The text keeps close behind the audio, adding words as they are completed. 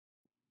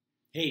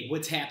Hey,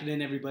 what's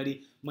happening,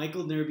 everybody?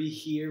 Michael Nerby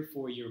here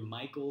for your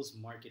Michael's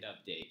Market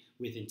Update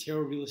with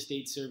Intero Real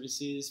Estate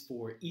Services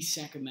for East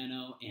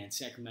Sacramento and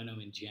Sacramento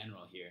in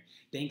general here.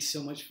 Thanks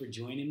so much for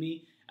joining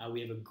me.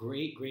 We have a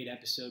great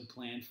episode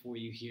planned for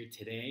you here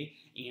today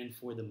and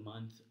for the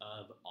month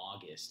of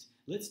August.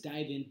 Let's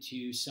dive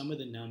into some of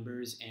the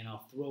numbers, and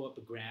I'll throw up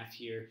a graph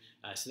here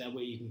so that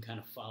way you can kind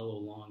of follow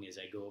along as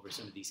I go over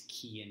some of these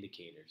key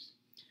indicators.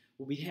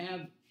 What we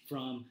have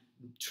from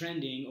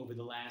trending over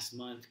the last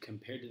month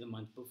compared to the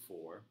month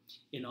before.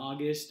 In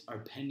August, our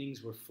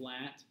pendings were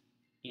flat,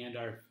 and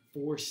our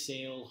for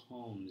sale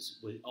homes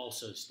would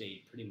also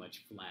stayed pretty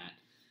much flat.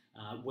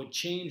 What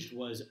changed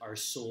was our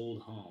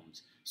sold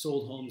homes.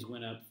 Sold homes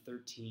went up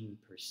 13%.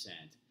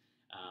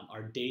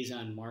 Our days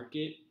on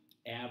market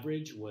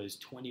average was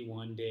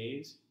 21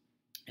 days,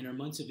 and our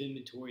months of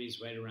inventory is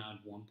right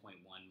around 1.1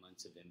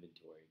 months of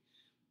inventory.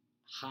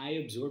 High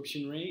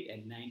absorption rate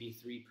at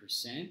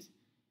 93%.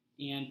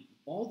 And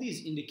all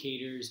these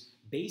indicators,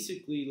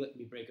 basically, let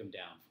me break them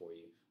down for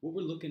you. What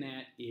we're looking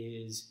at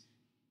is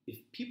if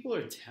people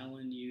are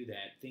telling you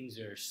that things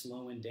are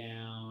slowing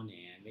down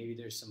and maybe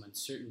there's some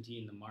uncertainty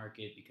in the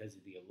market because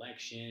of the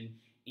election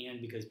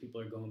and because people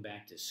are going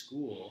back to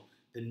school,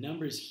 the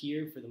numbers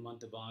here for the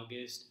month of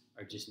August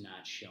are just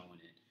not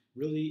showing it.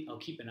 Really, I'll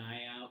keep an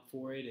eye out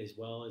for it as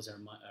well as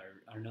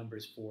our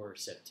numbers for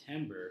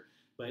September.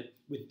 But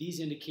with these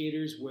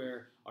indicators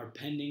where our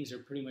pendings are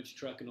pretty much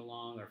trucking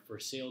along, our for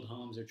sale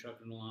homes are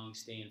trucking along,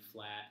 staying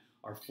flat,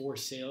 our for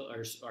sale,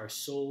 our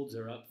solds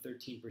are up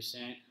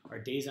 13%, our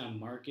days on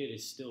market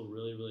is still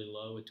really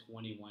low at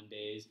 21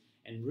 days,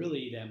 and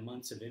really that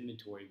months of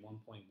inventory,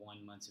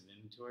 1.1 months of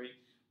inventory,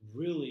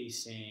 really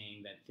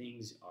saying that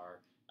things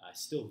are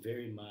still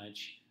very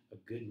much a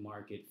good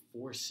market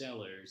for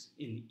sellers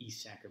in the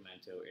East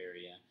Sacramento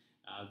area.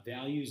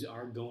 Values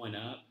are going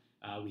up.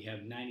 We have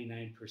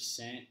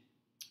 99%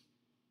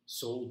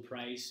 sold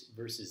price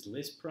versus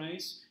list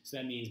price. So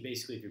that means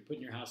basically if you're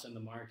putting your house on the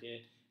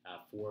market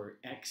for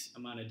X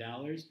amount of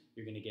dollars,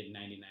 you're going to get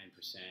 99%,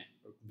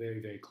 or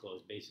very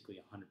close, basically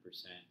 100%.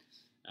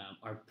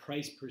 Our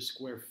price per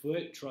square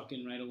foot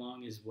trucking right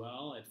along as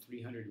well at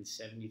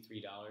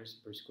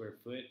 $373 per square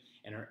foot,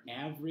 and our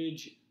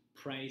average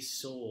price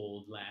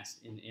sold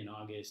last in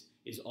August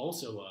is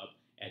also up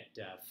at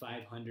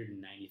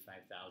 $595,000.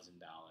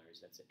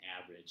 That's an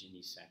average in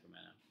East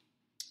Sacramento.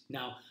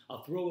 Now,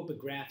 I'll throw up a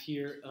graph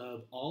here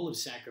of all of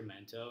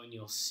Sacramento, and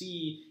you'll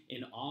see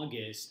in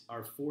August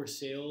our for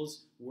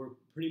sales were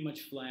pretty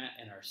much flat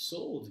and our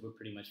solds were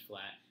pretty much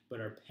flat, but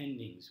our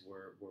pendings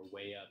were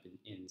way up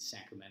in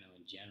Sacramento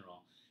in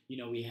general. You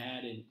know, we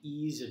had an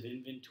ease of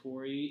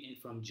inventory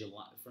from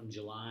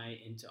July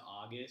into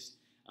August,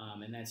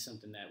 and that's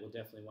something that we'll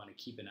definitely want to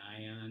keep an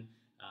eye on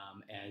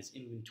as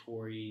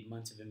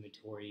months of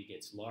inventory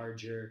gets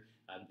larger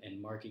and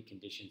market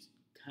conditions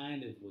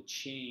kind of will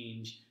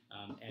change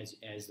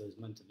as those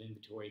months of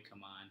inventory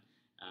come on.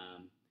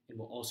 And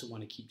we'll also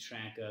want to keep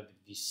track of,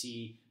 if you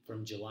see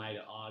from July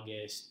to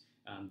August,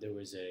 there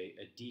was a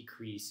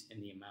decrease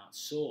in the amount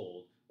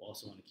sold. We'll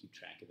also want to keep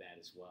track of that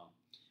as well.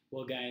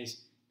 Well,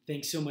 guys,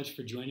 thanks so much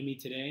for joining me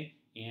today.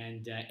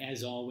 And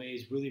as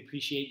always, really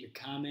appreciate your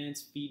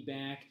comments,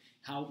 feedback,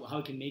 how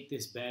I can make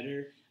this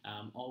better.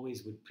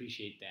 Always would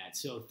appreciate that.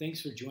 So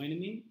thanks for joining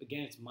me.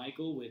 Again, it's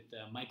Michael with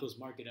Michael's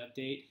Market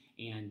Update,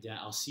 and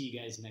I'll see you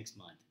guys next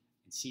month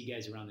and see you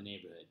guys around the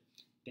neighborhood.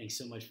 Thanks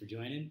so much for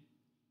joining.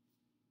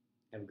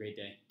 Have a great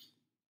day.